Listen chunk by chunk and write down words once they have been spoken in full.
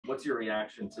What's your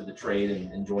reaction to the trade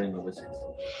and joining the Wizards?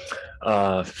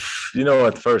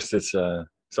 At first it's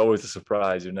always a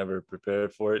surprise. You're never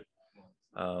prepared for it,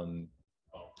 and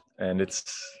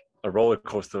it's a roller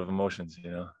coaster of emotions.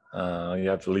 You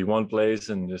have to leave one place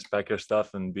and just pack your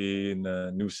stuff and be in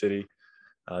a new city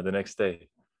the next day.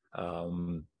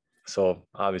 So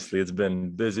obviously it's been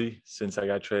busy since I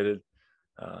got traded.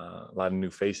 A lot of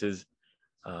new faces,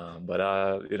 but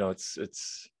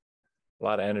it's a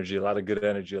lot of energy, a lot of good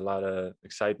energy, a lot of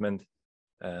excitement,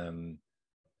 and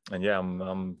yeah,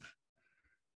 I'm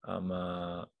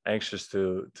anxious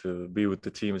to be with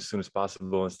the team as soon as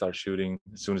possible and start shooting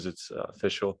as soon as it's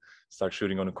official. Start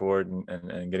shooting on the court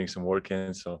and getting some work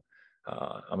in. So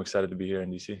I'm excited to be here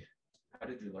in DC. How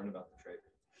did you learn about the trade?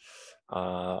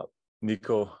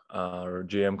 Nico, our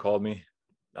GM, called me.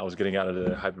 I was getting out of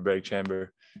the hyperbaric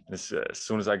chamber. And as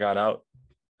soon as I got out,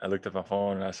 I looked at my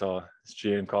phone and I saw his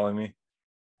GM calling me.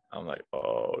 I'm like,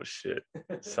 oh shit,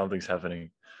 something's happening.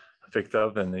 I picked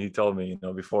up and he told me,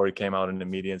 before he came out in the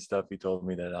media and stuff, he told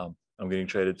me that I'm getting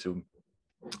traded to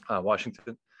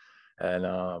Washington, and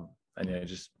yeah,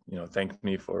 just thanked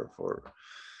me for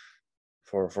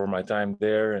my time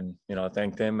there, and I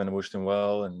thanked him and wished him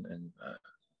well, and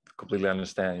completely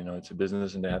understand. It's a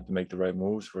business and they have to make the right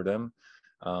moves for them,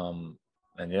 and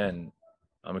yeah, and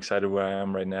I'm excited where I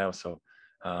am right now. So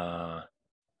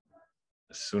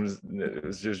as soon as it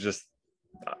was just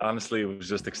honestly, it was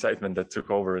just excitement that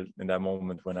took over in that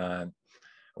moment when I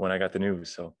got the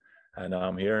news. So, and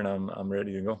I'm here and I'm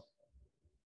ready to go.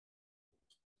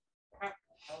 How are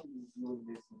you viewing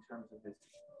this in terms of this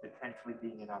potentially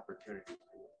being an opportunity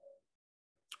for you?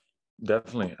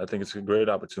 Definitely, I think it's a great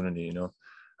opportunity. You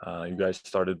guys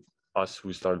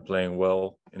we started playing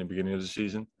well in the beginning of the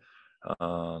season.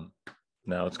 Now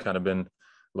it's kind of been a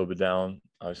little bit down.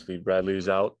 Obviously, Bradley is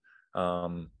out,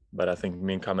 but I think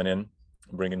me coming in,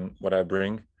 bringing what I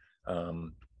bring,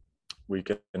 we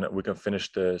can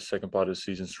finish the second part of the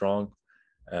season strong,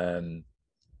 and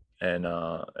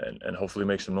hopefully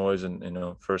make some noise.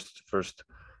 And first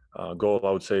goal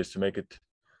I would say is to make it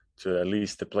to at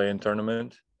least the play-in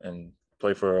tournament and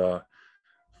play for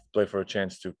a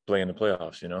chance to play in the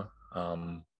playoffs.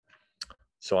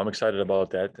 So I'm excited about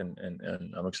that, and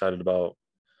I'm excited about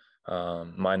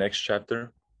my next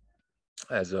chapter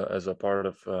as a part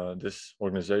of this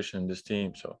organization, this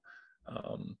team. So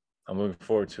I'm looking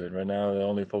forward to it. Right now, the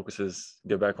only focus is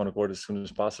get back on the court as soon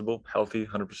as possible, healthy,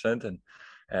 100%,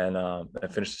 and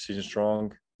finish the season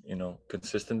strong,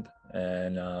 consistent,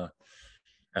 and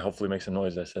hopefully make some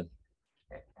noise. I said.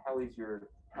 How is your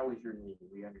knee?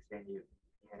 We understand you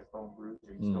had a bone bruise,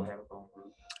 or you still have a bone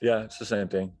bruise. Yeah, it's the same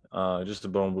thing. Just a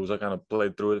bone bruise. I kind of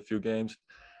played through it a few games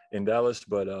in Dallas,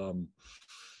 but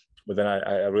then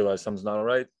I realized something's not all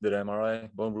right. Did an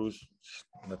MRI, bone bruise,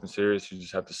 nothing serious. You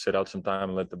just have to sit out some time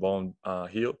and let the bone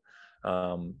heal.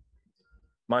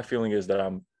 My feeling is that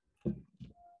I'm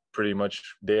pretty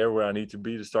much there where I need to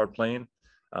be to start playing.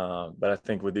 But I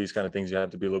think with these kind of things, you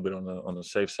have to be a little bit on the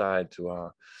safe side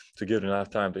to give it enough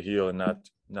time to heal and not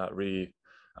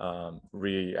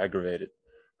re-aggravate it.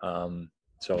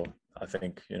 So I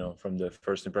think from the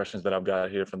first impressions that I've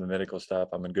got here from the medical staff,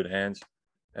 I'm in good hands,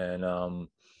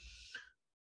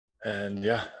 and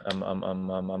yeah,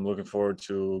 I'm looking forward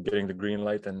to getting the green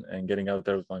light and getting out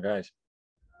there with my guys.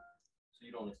 So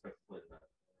you don't expect to play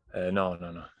tonight? No.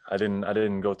 I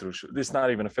didn't go through. It's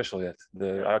not even official yet.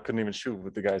 I couldn't even shoot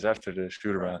with the guys after the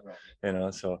shoot around.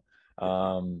 Right. So,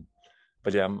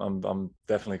 but yeah, I'm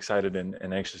definitely excited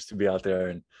and anxious to be out there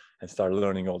and start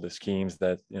learning all the schemes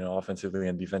that offensively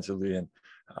and defensively and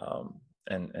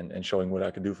showing what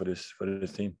I can do for this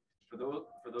team. For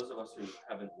those of us who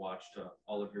haven't watched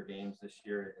all of your games this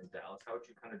year in Dallas, how would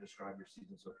you kind of describe your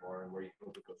season so far and where you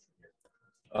hope it goes from here?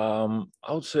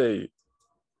 I would say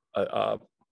a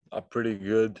pretty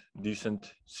good,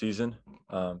 decent season.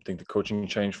 I think the coaching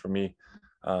change for me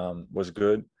was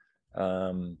good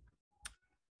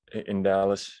in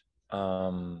Dallas,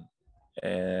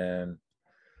 and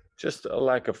just a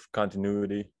lack of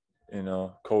continuity.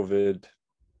 COVID,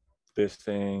 this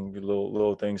thing,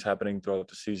 little things happening throughout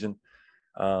the season.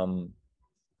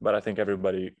 But I think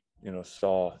everybody,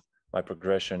 saw my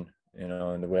progression,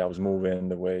 and the way I was moving,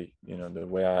 the way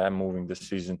I am moving this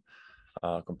season.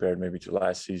 Compared maybe to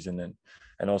last season,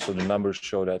 and also the numbers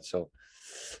show that. So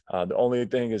the only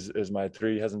thing is my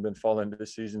three hasn't been falling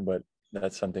this season, but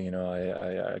that's something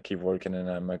I keep working,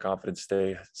 and my confidence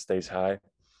stays high,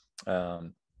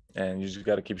 and you just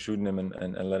got to keep shooting them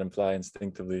and let them fly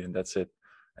instinctively, and that's it.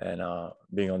 And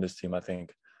being on this team, I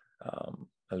think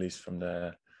at least from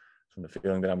the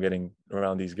feeling that I'm getting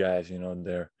around these guys,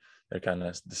 they're they're kind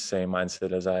of the same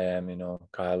mindset as I am. You know,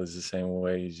 Kyle is the same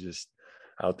way. He's just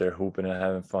out there hooping and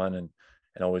having fun and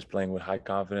always playing with high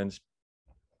confidence.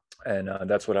 And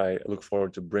that's what I look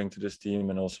forward to bring to this team,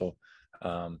 and also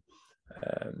um,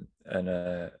 and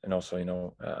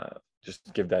also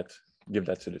just give that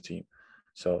to the team.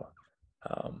 So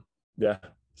yeah,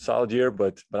 solid year,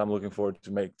 but I'm looking forward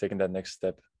to taking that next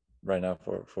step right now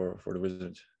for the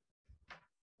Wizards.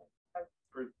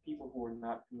 For people who are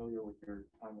not familiar with your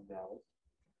time in Dallas,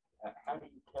 how do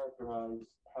you characterize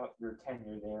your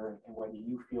tenure there, and whether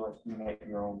you feel like you met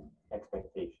your own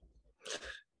expectations?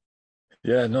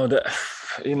 Yeah, no, that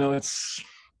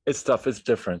it's tough. It's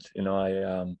different.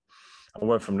 I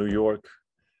went from New York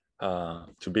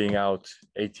to being out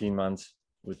 18 months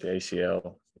with the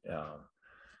ACL,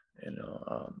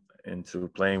 into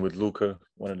playing with Luka,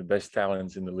 one of the best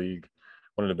talents in the league,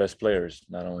 one of the best players,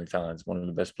 not only talents, one of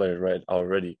the best players right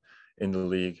already in the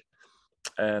league.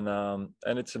 And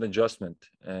it's an adjustment.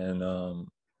 And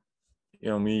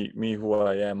me who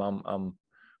I am, I'm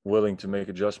willing to make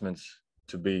adjustments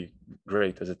to be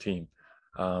great as a team.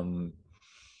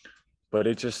 But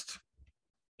it just,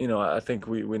 I think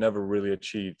we never really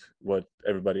achieved what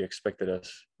everybody expected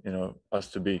us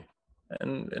to be.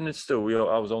 And it's still,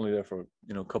 I was only there for,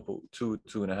 two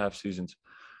and a half seasons.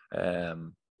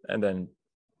 And then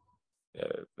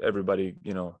everybody,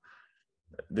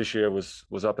 this year was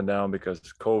up and down because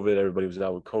COVID. Everybody was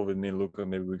out with COVID. Me and Luka,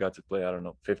 maybe we got to play, I don't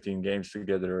know, 15 games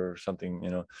together or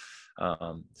something,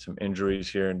 some injuries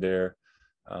here and there.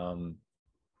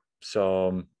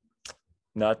 So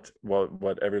not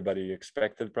what everybody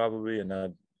expected probably, and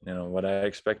not, what I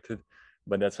expected,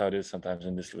 but that's how it is sometimes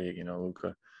in this league.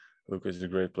 Luka is a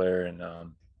great player, and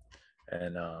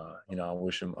I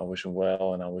wish him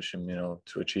well, and I wish him,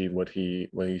 to achieve what he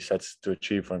sets to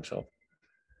achieve for himself.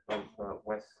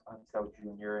 Wes Unseld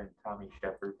Jr. and Tommy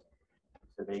Shepard,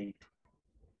 so they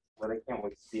can't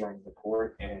wait to see on the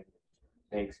court, and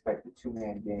they expect the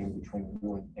two-man game between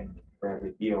you and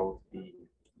Bradley Beal to be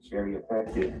very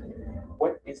effective.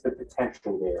 What is the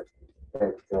potential there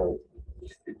that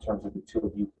in terms of the two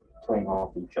of you playing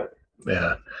off each other?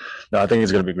 Yeah, no, I think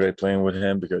it's going to be great playing with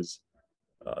him because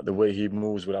the way he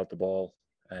moves without the ball,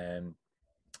 and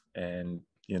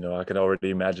I can already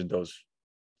imagine those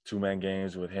two-man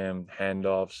games with him,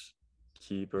 handoffs,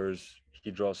 keepers. He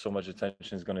draws so much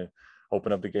attention. It's going to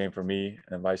open up the game for me,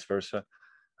 and vice versa.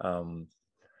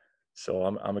 So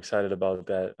I'm excited about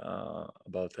that.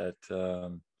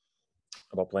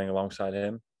 About playing alongside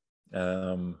him,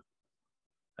 and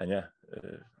yeah,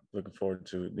 looking forward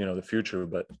to the future.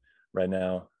 But right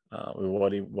now, with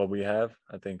what we have,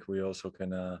 I think we also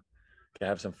can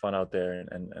have some fun out there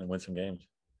and win some games.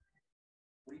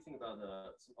 What do you think about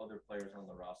some other players on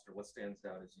the roster? What stands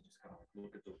out as you just kind of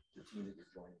look at the team that you're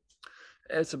joining?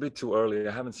 It's a bit too early.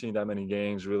 I haven't seen that many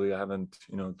games really. I haven't,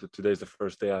 today's the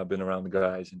first day I've been around the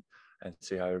guys and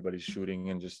see how everybody's shooting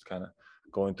and just kind of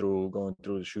going through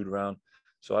the shoot around.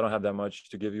 So I don't have that much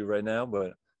to give you right now,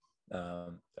 but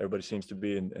everybody seems to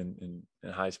be in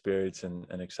high spirits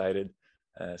and excited.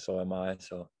 So am I.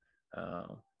 So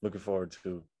looking forward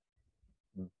to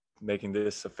making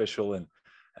this official and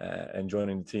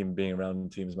joining the team, being around the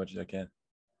team as much as I can.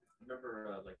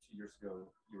 Remember, like 2 years ago,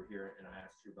 you were here and I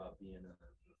asked you about being a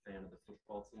fan of the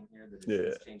football team here that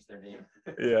has changed their name.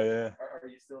 Yeah. Are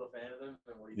you still a fan of them?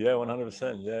 Yeah,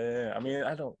 100%. Yeah. I mean,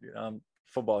 I don't.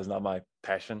 Football is not my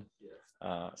passion. Yeah.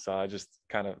 So I just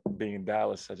kind of, being in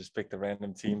Dallas, I just picked a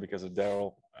random team because of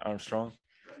Daryl Armstrong.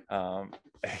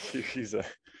 He's a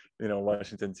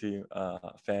Washington team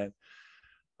fan.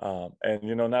 And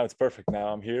now it's perfect. Now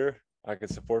I'm here. I can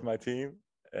support my team.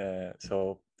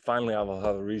 So finally, I will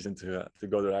have a reason to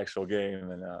go to the actual game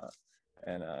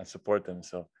and support them.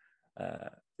 So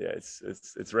yeah,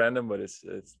 it's random, but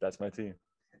that's my team.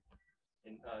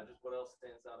 And just what else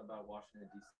stands out about Washington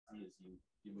D.C. as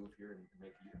you move here and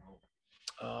make it your home?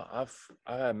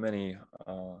 I had many.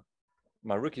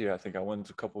 My rookie year, I think I went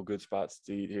to a couple of good spots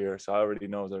to eat here, so I already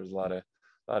know there's a lot of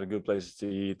good places to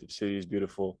eat. The city is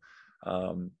beautiful.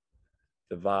 The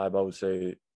vibe, I would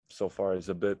say, so far is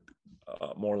a bit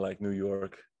more like New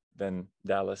York than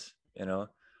Dallas. So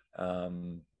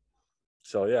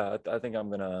yeah, I think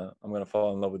I'm gonna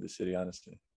fall in love with the city,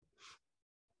 honestly.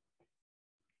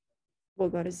 We'll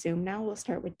go to Zoom now. We'll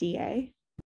start with DA.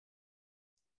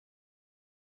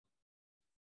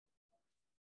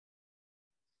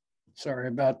 Sorry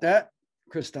about that.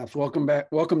 Kristaps, welcome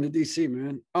back. Welcome to DC,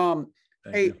 man. How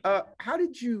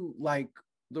did you like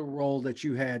the role that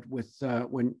you had with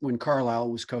when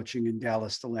Carlisle was coaching in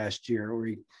Dallas the last year, where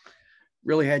he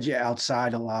really had you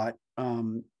outside a lot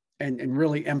and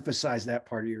really emphasized that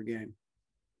part of your game?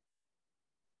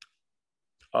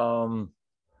 Um,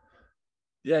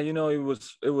 yeah,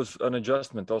 it was an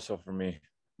adjustment also for me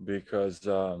because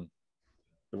the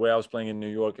way I was playing in New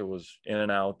York, it was in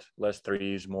and out, less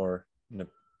threes, more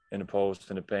in the post,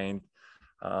 in the paint,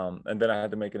 and then I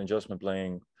had to make an adjustment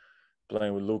playing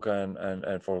with Luca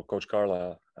and for Coach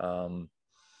Carlisle,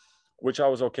 which I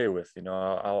was okay with.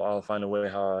 I'll find a way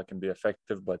how I can be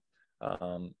effective, but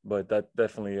that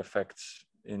definitely affects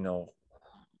when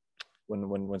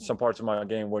some parts of my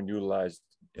game weren't utilized.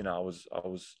 I was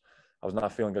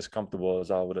not feeling as comfortable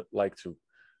as I would like to,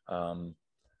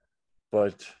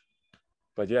 but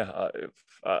yeah,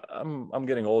 I'm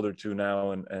getting older too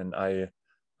now, and I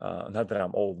not that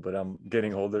I'm old, but I'm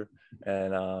getting older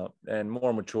and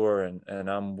more mature, and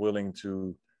I'm willing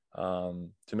to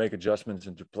make adjustments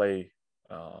and to play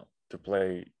the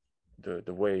way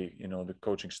the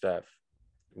coaching staff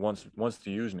wants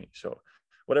to use me. So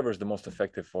whatever is the most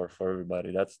effective for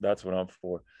everybody, that's what I'm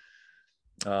for.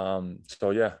 So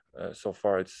yeah, so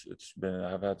far it's been,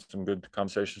 I've had some good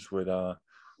conversations with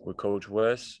Coach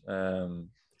Wes.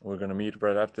 We're gonna meet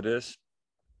right after this,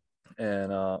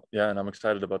 and yeah, and I'm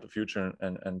excited about the future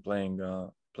and playing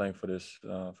for this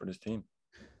team.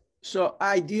 So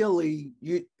ideally,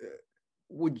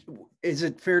 is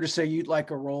it fair to say you'd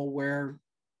like a role where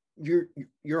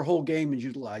your whole game is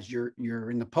utilized?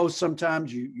 You're in the post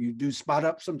sometimes, you do spot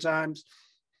up sometimes,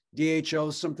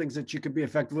 DHO, some things that you could be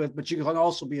effective with, but you can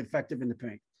also be effective in the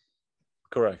paint.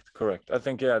 Correct. I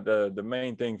think, yeah, the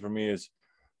main thing for me is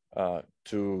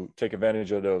to take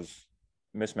advantage of those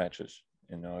mismatches.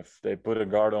 If they put a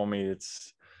guard on me,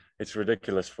 it's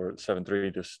ridiculous for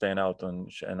 7-3 to stand out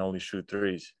and only shoot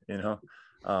threes.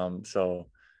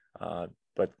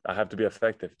 But I have to be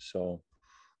effective. So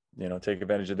take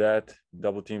advantage of that.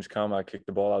 Double teams come, I kick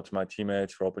the ball out to my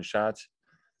teammates for open shots,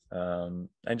 and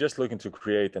just looking to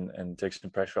create and take some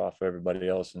pressure off everybody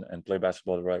else and play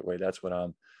basketball the right way. That's what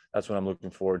I'm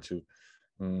looking forward to.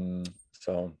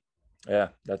 So yeah,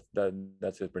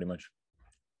 that's it pretty much.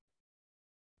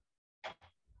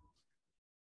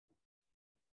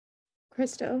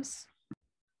 Christos.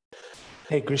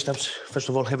 Hey, Kristaps. First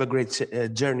of all, have a great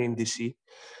journey in DC.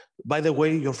 By the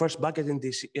way, your first bucket in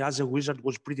DC as a Wizard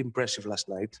was pretty impressive last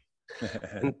night.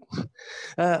 And,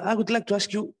 I would like to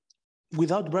ask you,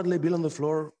 without Bradley Beal on the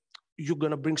floor, you're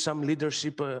going to bring some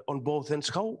leadership on both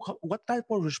ends. What type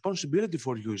of responsibility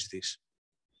for you is this?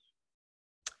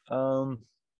 I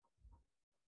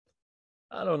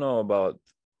don't know about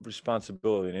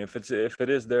responsibility. If it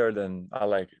is there, then I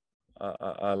like it.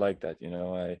 I like that.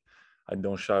 I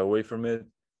don't shy away from it.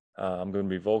 I'm going to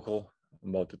be vocal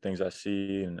about the things I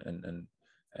see and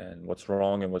what's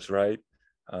wrong and what's right.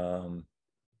 But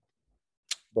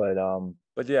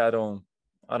yeah, I don't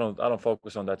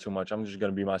focus on that too much. I'm just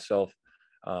going to be myself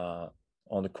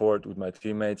on the court with my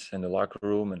teammates in the locker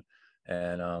room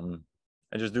and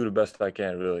just do the best I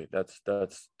can. Really, that's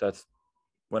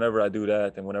whenever I do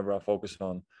that and whenever I focus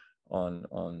on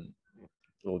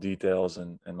little details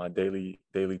and my daily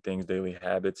things, daily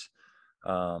habits,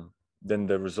 then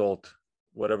the result,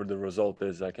 whatever the result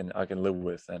is, I can live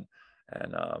with. And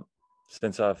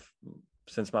since my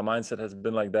mindset has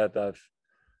been like that,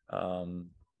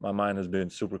 my mind has been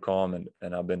super calm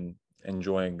and I've been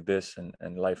enjoying this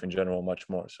and life in general much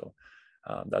more. So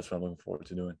that's what I'm looking forward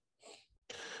to doing.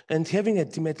 And having a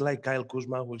teammate like Kyle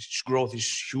Kuzma, whose growth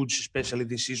is huge, especially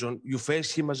this season, you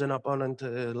faced him as an opponent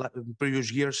in previous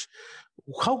years.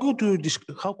 How could you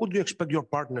expect your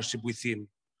partnership with him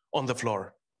on the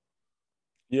floor?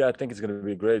 Yeah, I think it's going to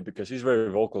be great because he's very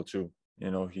vocal too.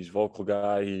 He's a vocal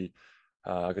guy.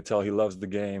 I could tell he loves the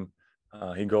game.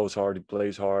 He goes hard. He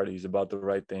plays hard. He's about the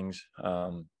right things.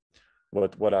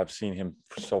 What I've seen him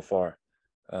so far.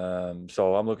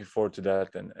 So I'm looking forward to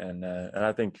that. And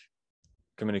I think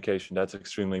communication, that's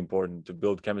extremely important to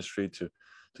build chemistry, to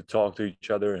talk to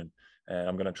each other. And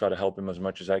I'm going to try to help him as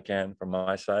much as I can from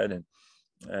my side.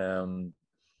 And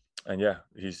yeah,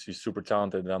 he's super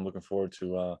talented. And I'm looking forward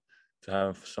to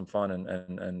have some fun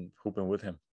and hooping with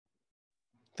him.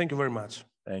 Thank you very much.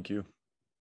 Thank you.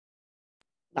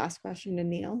 Last question to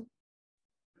Neil.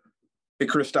 Hey,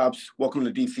 Kristaps, welcome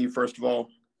to DC, first of all.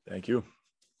 Thank you.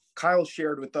 Kyle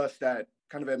shared with us that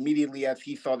kind of immediately as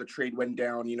he saw the trade went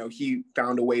down, he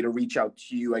found a way to reach out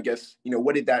to you. I guess,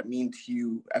 what did that mean to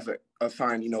you as a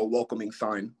sign, a welcoming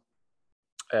sign?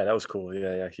 Yeah, that was cool.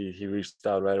 Yeah. He reached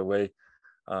out right away.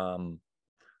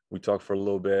 We talked for a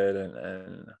little bit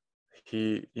and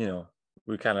he,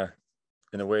 we kind of,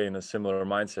 in a way, in a similar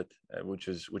mindset, which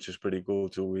is pretty cool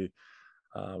too. We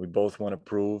both want to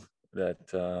prove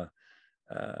that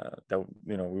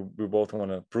we both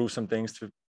want to prove some things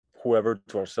to whoever,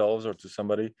 to ourselves or to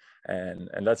somebody, and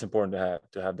that's important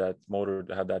to have that motor,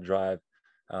 to have that drive,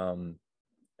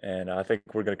 and I think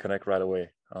we're going to connect right away,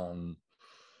 on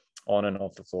and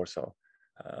off the floor. So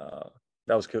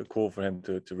that was cool for him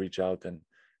to reach out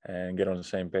and get on the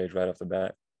same page right off the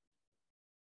bat.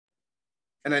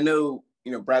 And I know,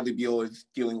 Bradley Beal is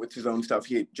dealing with his own stuff.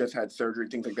 He had just had surgery,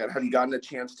 things like that. Have you gotten a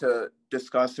chance to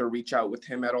discuss or reach out with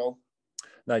him at all?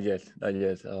 Not yet. I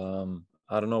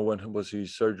don't know when was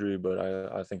his surgery, but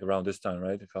I think around this time,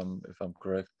 right? If I'm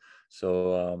correct.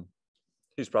 So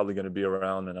he's probably going to be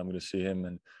around, and I'm going to see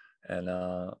him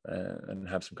and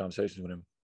have some conversations with him.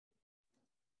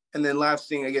 And then last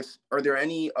thing, I guess, are there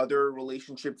any other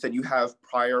relationships that you have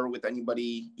prior with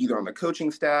anybody, either on the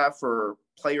coaching staff or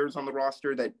players on the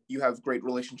roster, that you have great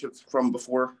relationships from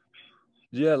before?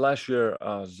 Yeah, last year,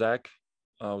 Zach,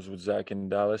 I was with Zach in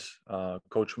Dallas.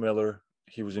 Coach Miller,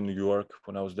 he was in New York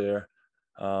when I was there.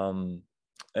 And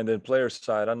then players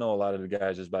side, I know a lot of the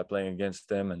guys just by playing against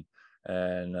them,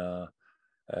 and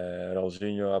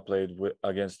Rosinho, I played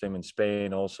against him in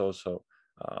Spain also. So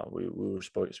we were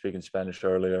speaking Spanish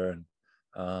earlier,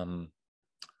 and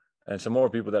some more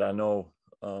people that I know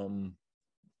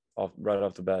right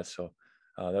off the bat. So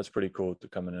that's pretty cool to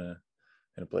come in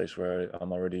a place where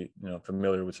I'm already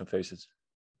familiar with some faces.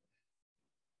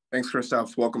 Thanks,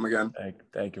 Kristaps. Welcome again.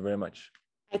 Thank you very much.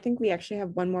 I think we actually have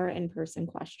one more in-person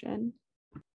question.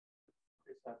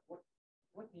 Kristaps,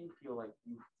 what do you feel like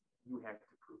you have to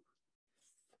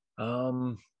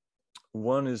prove?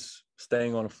 One is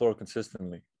staying on the floor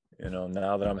consistently.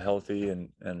 Now that I'm healthy and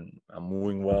I'm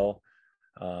moving well,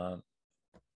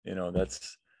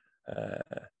 that's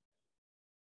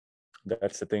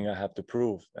the thing I have to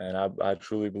prove. And I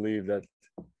truly believe that,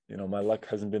 my luck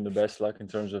hasn't been the best luck in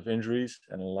terms of injuries.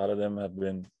 And a lot of them have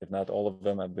been, if not all of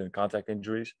them, have been contact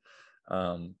injuries.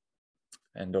 And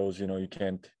those, you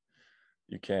can't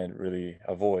really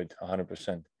avoid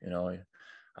 100%.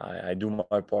 I do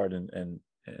my part and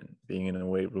being in a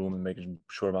weight room and making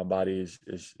sure my body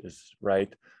is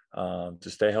right to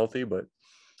stay healthy, but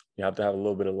you have to have a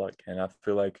little bit of luck. And I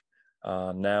feel like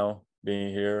now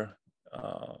being here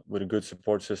with a good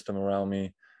support system around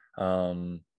me,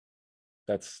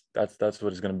 that's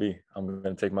what it's going to be. I'm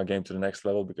going to take my game to the next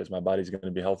level because my body's going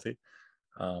to be healthy,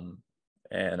 and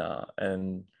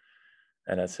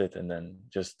that's it. And then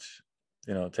just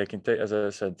as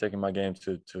I said, taking my game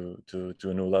to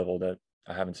a new level that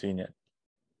I haven't seen yet.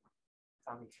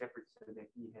 Tommy Shepard said that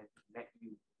he had met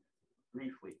you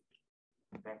briefly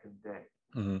back in the day,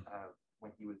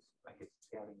 when he was, I guess,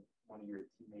 scouting one of your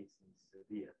teammates in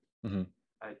Sevilla. Do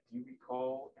you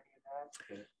recall any of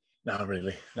that? Not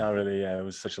really. Yeah, it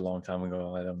was such a long time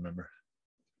ago. I don't remember.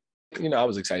 I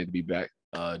was excited to be back.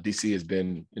 DC has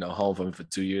been, home for me for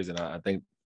 2 years, and I think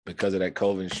because of that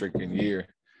COVID-stricken year,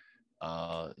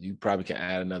 you probably can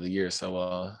add another year.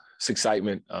 So it's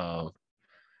excitement. The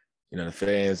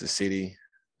fans, the city,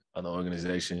 the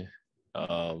organization,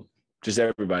 just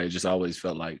everybody just always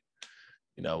felt like,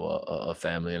 a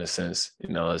family in a sense.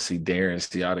 I see Darren,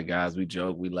 see all the guys, we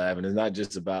joke, we laugh, and it's not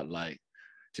just about like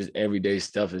just everyday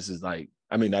stuff. It's just like,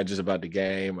 not just about the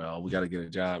game or we got to get a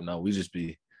job. No, we just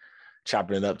be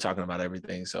chopping it up, talking about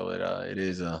everything. So it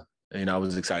is, I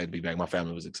was excited to be back. My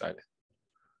family was excited.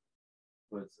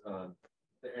 Was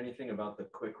there anything about the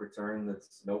quick return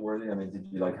that's noteworthy? Did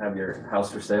you have your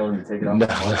house for sale and you take it off?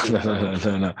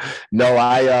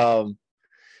 No.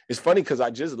 It's funny because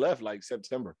I just left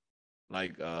September.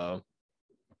 I'm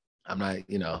not,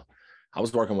 I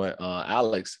was working with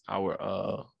Alex,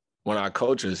 our one of our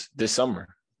coaches this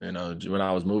summer. When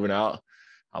I was moving out,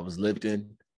 I was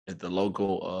lifting at the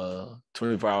local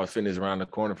 24-hour fitness around the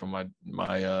corner from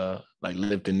my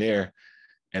lifting there,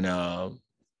 and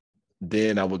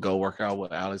then I would go work out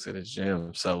with Alex at his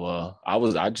gym. So I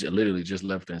literally just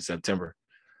left in September,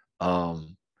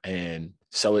 and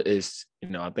so it's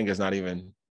I think it's not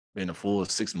even been a full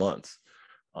 6 months.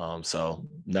 So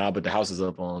now, but the house is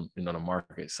up on the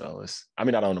market. So it's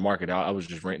not on the market. I was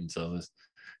just renting. So it's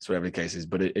whatever the case is.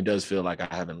 But it does feel like I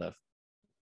haven't left.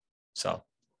 So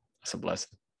it's a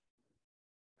blessing.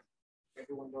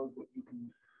 Everyone knows what you can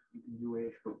do,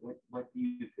 Ash, but what do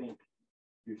you think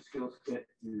your skill set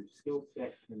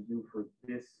can do for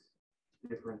this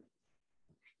different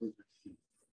team?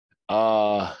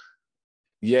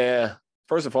 Yeah.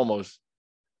 First and foremost,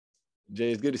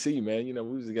 Jay, it's good to see you, man. We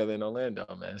was together in Orlando,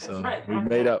 man. So we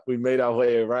made our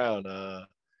way around.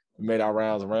 We made our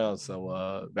rounds around.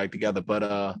 So back together.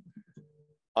 But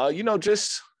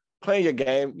just playing your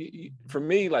game. For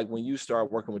me, when you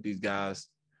start working with these guys,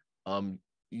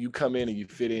 you come in and you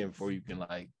fit in before you can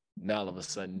now all of a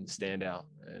sudden stand out.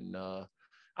 And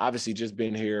obviously just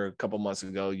been here a couple months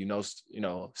ago,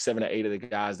 7 or 8 of the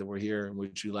guys that were here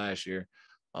with you last year.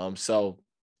 So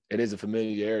it is a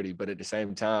familiarity, but at the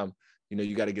same time,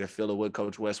 you got to get a feel of what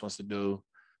Coach West wants to do,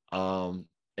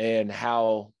 and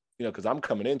how, because I'm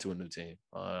coming into a new team.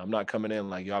 I'm not coming in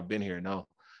like y'all been here. No,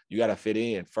 you got to fit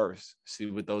in first, see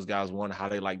what those guys want, how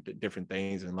they like the different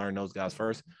things, and learn those guys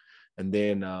first. And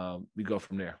then we go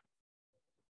from there.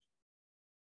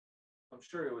 I'm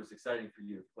sure it was exciting for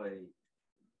you to play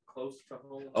close to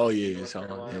home. Oh, yeah. North So,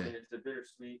 Carolina. yeah. I mean, it's a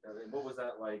bittersweet. I mean, what was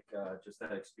that like, just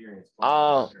that experience?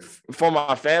 For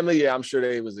my family, yeah, I'm sure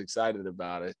they was excited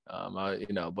about it.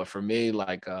 But for me,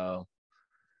 like I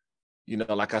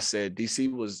said,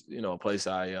 DC was, a place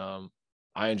I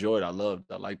enjoyed. I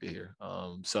loved. I liked it here.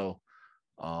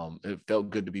 It felt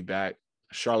good to be back.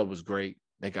 Charlotte was great.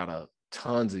 They got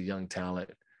tons of young talent.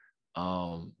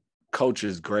 Coach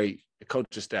is great. The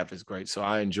coaching staff is great. So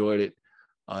I enjoyed it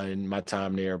in my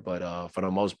time there. But for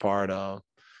the most part, I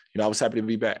was happy to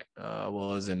be back. I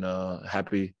was, and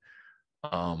happy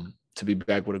to be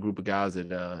back with a group of guys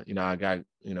that I got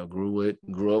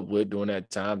grew up with during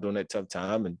that tough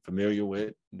time, and familiar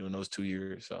with during those 2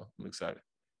 years. So I'm excited.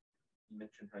 You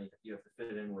mentioned how you have to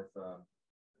fit in with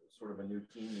sort of a new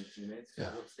team, new teammates.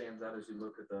 Yeah. What stands out as you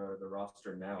look at the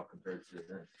roster now compared to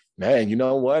then? Man, you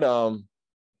know what?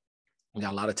 We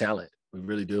got a lot of talent. We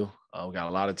really do. We got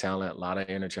a lot of talent, a lot of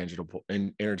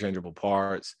interchangeable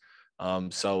parts. I'm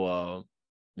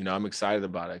excited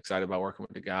about it. Excited about working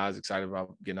with the guys. Excited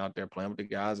about getting out there playing with the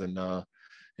guys, and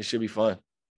it should be fun.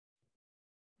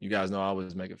 You guys know I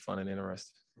always make it fun and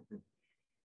interesting.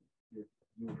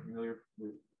 You were familiar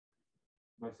with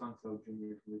my son, so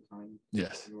junior for the time.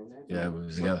 Yes. Yeah, we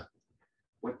was together.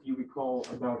 What do you recall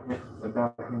about him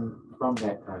from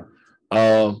that time?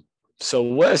 So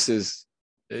Wes is,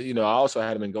 I also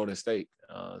had him in Golden State.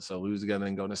 So we was together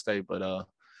in Golden State. But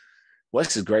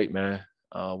Wes is great, man.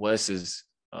 Wes is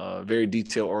very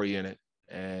detail oriented,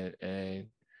 and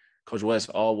Coach West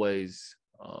always,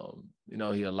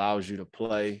 he allows you to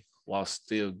play while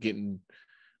still getting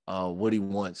what he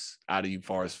wants out of you, as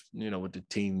far as what the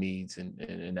team needs and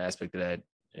the aspect of that.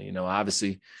 And,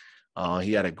 obviously,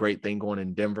 he had a great thing going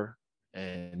in Denver,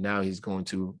 and now he's going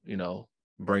to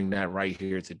bring that right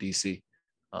here to DC.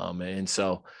 And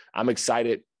so I'm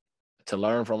excited to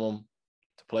learn from him,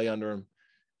 to play under him.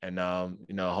 And,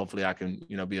 hopefully I can,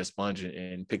 be a sponge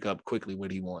and pick up quickly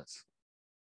what he wants.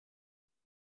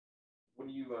 What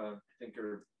do you think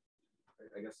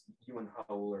I guess you and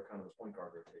Howell are kind of the point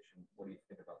guard rotation. What do you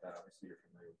think about that? Obviously, you're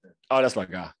familiar with him. Oh, that's my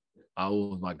guy. Howell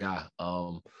was my guy.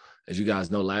 As you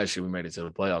guys know, last year we made it to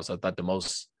the playoffs. I thought the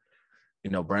most,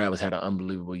 Brad had an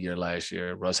unbelievable year last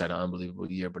year. Russ had an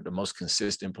unbelievable year, but the most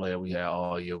consistent player we had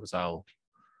all year was Howell.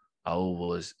 Howell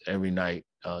was every night,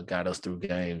 got us through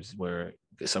games where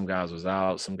some guys was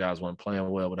out, some guys weren't playing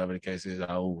well, whatever the case is.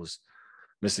 Howell was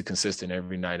Mr. Consistent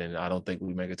every night, and I don't think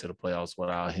we make it to the playoffs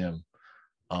without him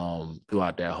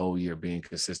throughout that whole year, being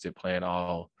consistent, playing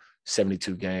all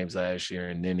 72 games last year,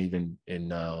 and then even in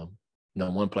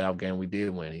one playoff game we did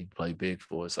win. He played big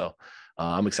for us, so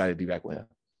I'm excited to be back with him.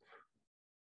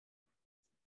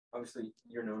 Obviously,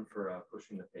 you're known for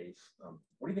pushing the pace.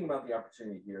 What do you think about the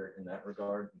opportunity here in that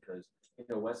regard? Because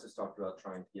Wes has talked about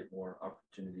trying to get more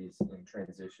opportunities in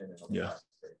transition and all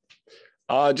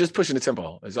that. Just pushing the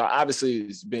tempo. So obviously,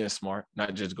 it's being smart,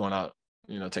 not just going out,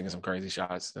 taking some crazy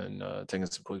shots and taking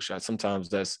some quick shots. Sometimes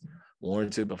that's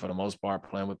warranted, but for the most part,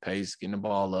 playing with pace, getting the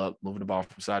ball up, moving the ball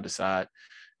from side to side,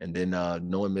 and then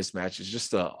knowing mismatches.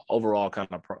 Just the overall kind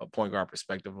of point guard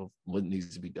perspective of what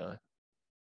needs to be done.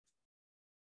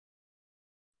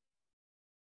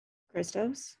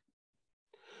 Kristaps?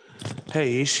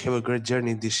 Hey, Ish, have a great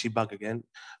journey in DC, back again.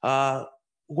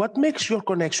 What makes your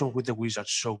connection with the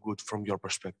Wizards so good from your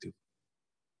perspective?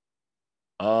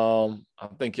 I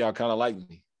think y'all kind of like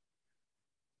me,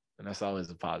 and that's always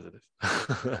a positive.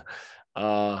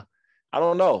 I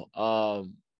don't know.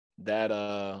 That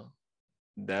I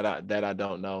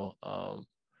don't know.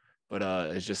 But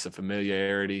it's just a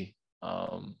familiarity.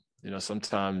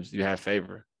 Sometimes you have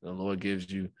favor. The Lord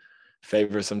gives you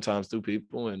favor sometimes through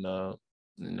people, and I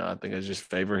think it's just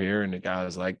favor here, and the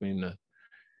guys like me in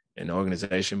the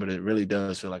organization. But it really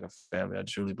does feel like a family. I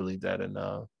truly believe that, and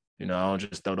I don't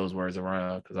just throw those words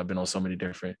around because I've been on so many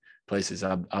different places.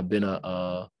 I've been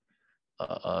a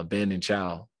abandoned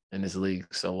child in this league,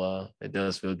 so it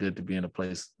does feel good to be in a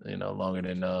place longer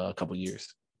than a couple of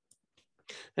years.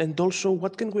 And also,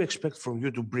 what can we expect from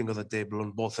you to bring on the table on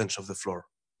both ends of the floor?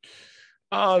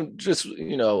 Just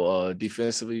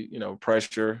defensively,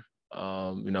 pressure.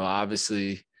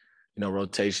 Obviously,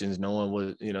 rotations. Knowing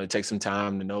what it takes some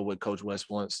time to know what Coach West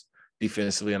wants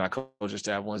defensively, and our coaching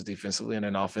staff wants defensively, and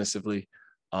then offensively,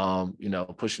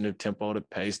 pushing the tempo, the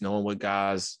pace, knowing what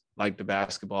guys like the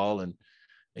basketball, and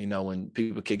when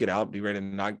people kick it out, be ready to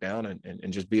knock down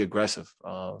and just be aggressive,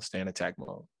 stay in attack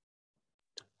mode.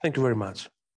 Thank you very much.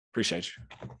 Appreciate you.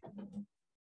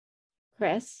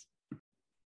 Chris?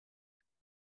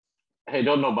 Hey,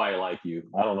 don't nobody like you.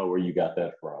 I don't know where you got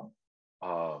that from.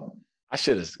 I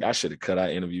should have cut our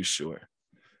interview short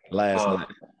last night.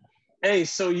 Hey,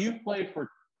 so you played for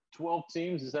 12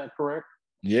 teams, is that correct?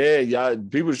 Yeah, y'all.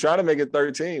 People was trying to make it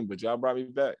 13, but y'all brought me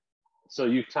back. So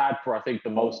you tied for, I think,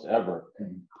 the most ever.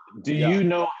 Do you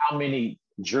know how many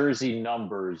jersey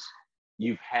numbers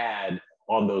you've had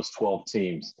on those 12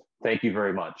 teams? Thank you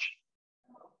very much.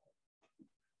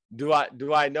 Do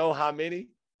I know how many?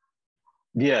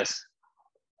 Yes.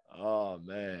 Oh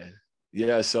man.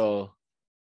 Yeah, so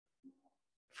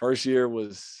first year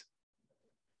was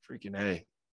freaking A.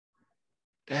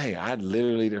 Dang, I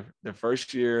literally the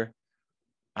first year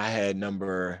I had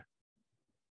what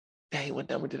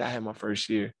number did I have my first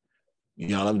year?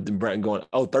 I'm going,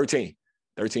 13.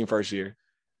 13 first year.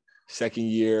 Second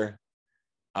year,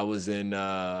 I was in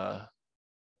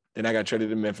then I got traded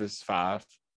to Memphis, 5.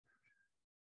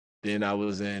 Then I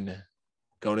was in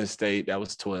Golden State, that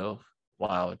was 12.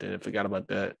 Wow, I forgot about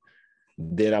that.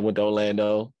 Then I went to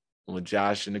Orlando with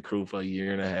Josh and the crew for a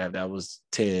year and a half. That was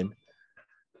 10.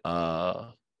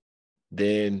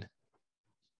 Then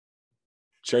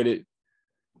traded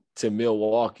to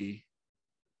Milwaukee.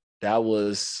 That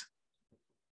was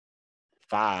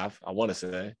 5, I want to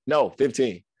say. No,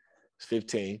 15. It's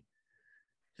 15.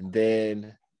 And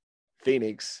then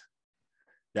Phoenix,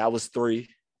 that was 3.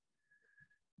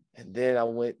 And then I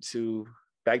went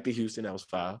back to Houston, that was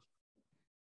 5.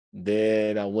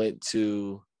 Then I went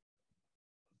to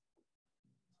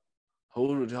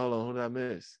who did I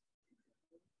miss?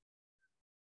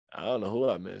 I don't know who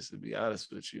I missed, to be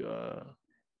honest with you.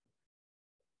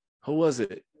 Who was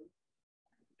it?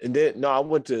 And then I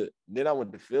went to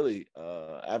Philly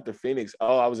after Phoenix.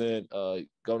 Oh, I was in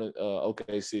going to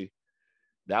OKC.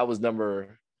 That was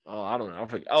number I don't know. I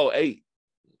forget. 8,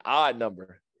 odd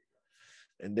number.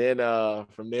 And then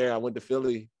from there I went to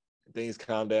Philly. Things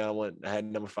calmed down. I had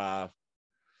number 5.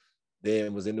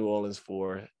 Then was in New Orleans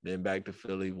 4. Then back to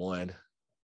Philly 1.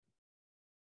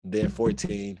 Then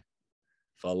 14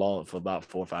 for about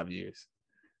 4 or 5 years.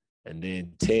 And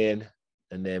then 10.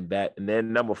 And then back, and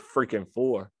then number freaking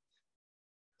 4.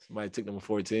 Somebody took number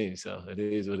 14, so it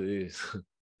is what it is.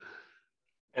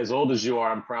 As old as you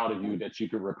are, I'm proud of you that you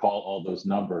can recall all those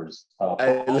numbers.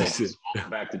 Hey, listen.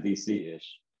 Back to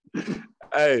DC-ish.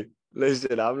 Hey,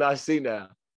 listen, I'm not senile.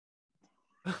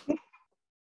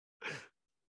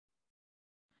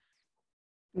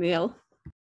 Neil?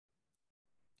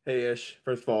 Hey Ish,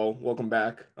 first of all, welcome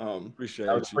back. Appreciate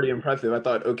that was you. pretty impressive. I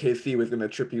thought OKC was gonna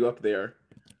trip you up there.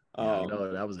 I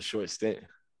know that was a short stint.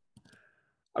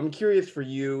 I'm curious for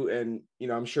you, and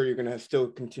I'm sure you're gonna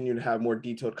still continue to have more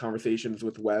detailed conversations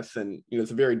with Wes, and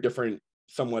it's a very different,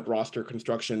 somewhat roster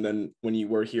construction than when you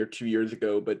were here 2 years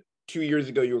ago. But 2 years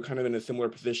ago, you were kind of in a similar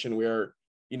position where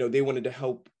they wanted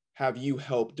to have you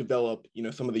help develop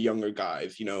some of the younger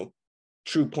guys,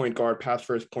 true point guard, pass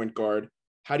first point guard.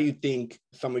 How do you think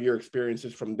some of your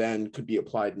experiences from then could be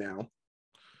applied now?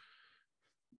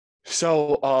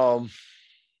 So,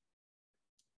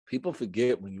 people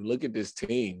forget when you look at this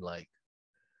team, like,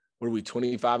 what are we,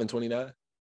 25 and 29?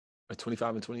 Or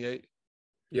 25 and 28?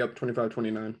 Yep, 25,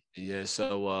 29. Yeah,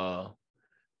 so,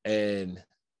 and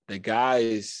the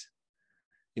guys,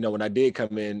 when I did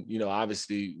come in,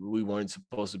 obviously we weren't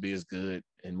supposed to be as good.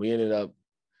 And we ended up,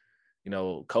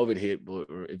 COVID hit, but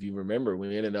if you remember,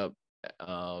 we ended up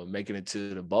making it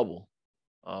to the bubble,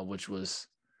 which was,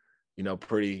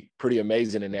 pretty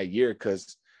amazing in that year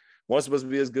because we weren't supposed to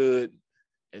be as good.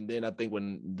 And then I think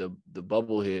when the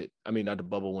bubble hit, I mean, not the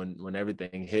bubble, when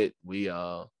everything hit, we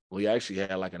actually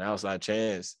had like an outside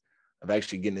chance of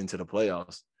actually getting into the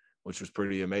playoffs, which was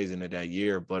pretty amazing in that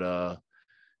year. But, I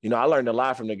learned a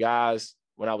lot from the guys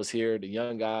when I was here, the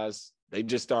young guys. They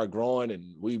just started growing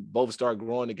and we both started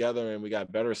growing together and we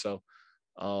got better. So,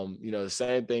 the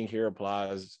same thing here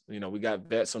applies. We got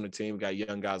vets on the team, we got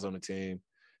young guys on the team.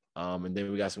 And then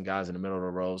we got some guys in the middle of the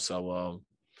road. So,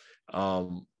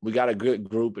 we got a good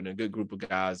group and a good group of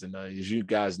guys. And as you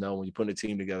guys know, when you put a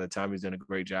team together, Tommy's done a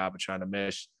great job of trying to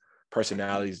mesh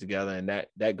personalities together. And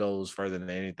that goes further than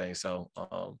anything. So,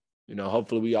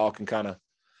 hopefully we all can kind of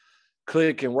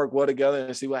click and work well together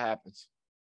and see what happens.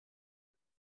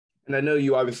 And I know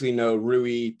you obviously know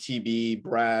Rui, TB,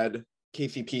 Brad,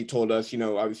 KCP told us,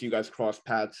 obviously you guys crossed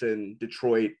paths in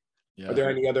Detroit. Yeah. Are there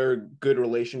any other good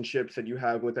relationships that you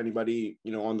have with anybody,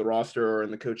 on the roster or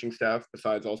in the coaching staff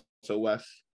besides also Wes?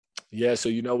 Yeah. So,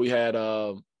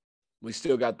 we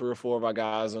still got 3 or 4 of our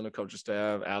guys on the coaching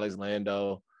staff. Alex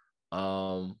Lando,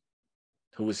 who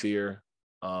was here.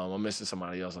 I'm missing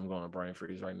somebody else. I'm going to brain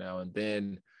freeze right now. And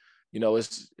then,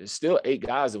 it's still 8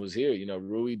 guys that was here.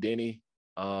 Rui, Denny,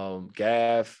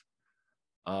 Gav,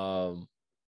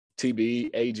 TB,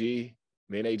 AG.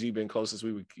 Me and AG been close since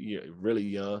we were really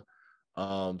young.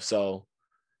 It's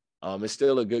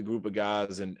still a good group of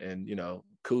guys. And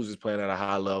Kuz is playing at a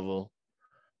high level.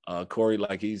 Corey,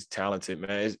 he's talented,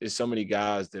 man. It's so many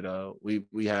guys that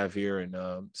we have here.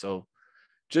 And so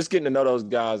just getting to know those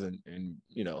guys and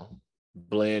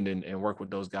blend and work with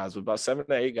those guys. With about 7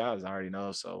 to 8 guys I already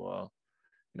know. So,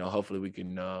 hopefully we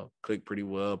can click pretty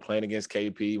well. Playing against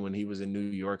KP when he was in New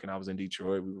York and I was in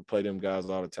Detroit, we would play them guys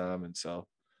all the time. And so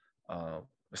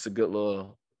it's a good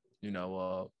little,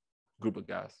 group of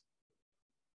guys.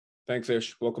 Thanks,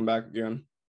 Ish. Welcome back again.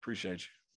 Appreciate you.